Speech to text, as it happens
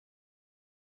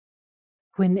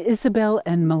When Isabel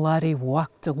and Melati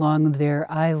walked along their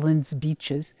island's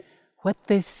beaches, what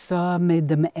they saw made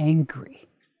them angry.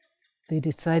 They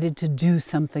decided to do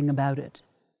something about it,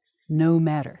 no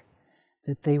matter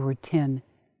that they were 10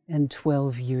 and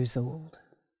 12 years old.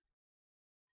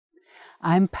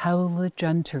 I'm Paola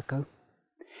Gianturco,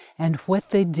 and what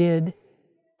they did,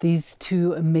 these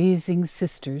two amazing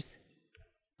sisters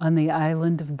on the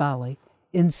island of Bali,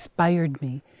 inspired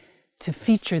me to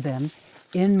feature them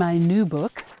in my new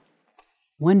book,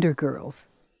 WonderGirls,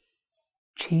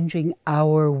 Changing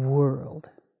Our World.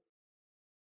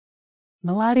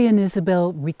 Melati and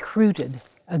Isabel recruited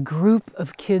a group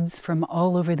of kids from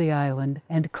all over the island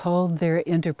and called their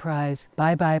enterprise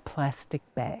Bye Bye Plastic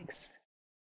Bags.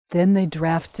 Then they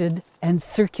drafted and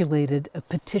circulated a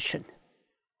petition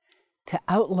to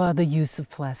outlaw the use of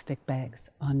plastic bags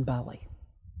on Bali.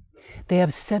 They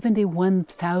have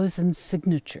 71,000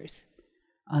 signatures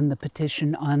on the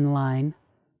petition online.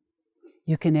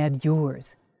 You can add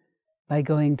yours by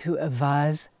going to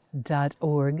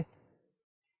avaz.org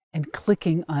and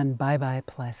clicking on Bye Bye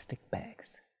Plastic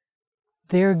Bags.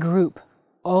 Their group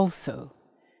also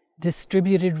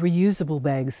distributed reusable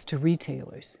bags to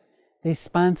retailers. They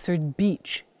sponsored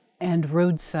beach and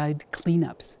roadside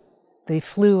cleanups. They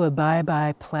flew a Bye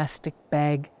Bye Plastic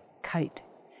Bag kite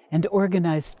and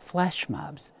organized flash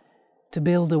mobs to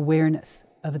build awareness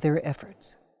of their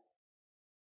efforts.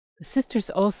 The sisters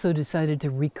also decided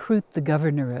to recruit the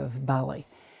governor of Bali,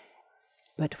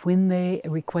 but when they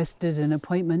requested an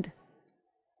appointment,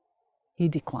 he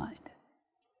declined.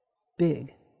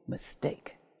 Big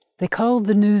mistake. They called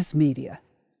the news media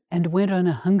and went on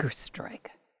a hunger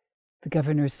strike. The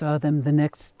governor saw them the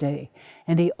next day,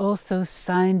 and he also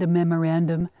signed a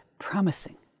memorandum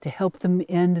promising to help them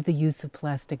end the use of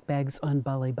plastic bags on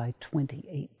Bali by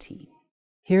 2018.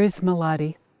 Here is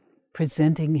Melati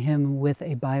presenting him with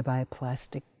a Bye Bye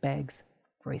Plastic Bags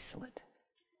bracelet.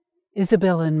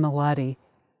 Isabel and Melati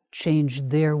changed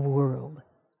their world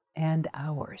and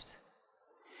ours.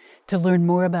 To learn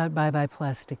more about Bye Bye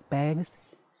Plastic Bags,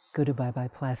 go to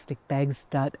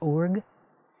byebyeplasticbags.org.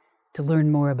 To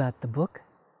learn more about the book,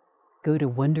 go to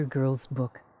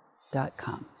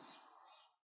WonderGirlsBook.com.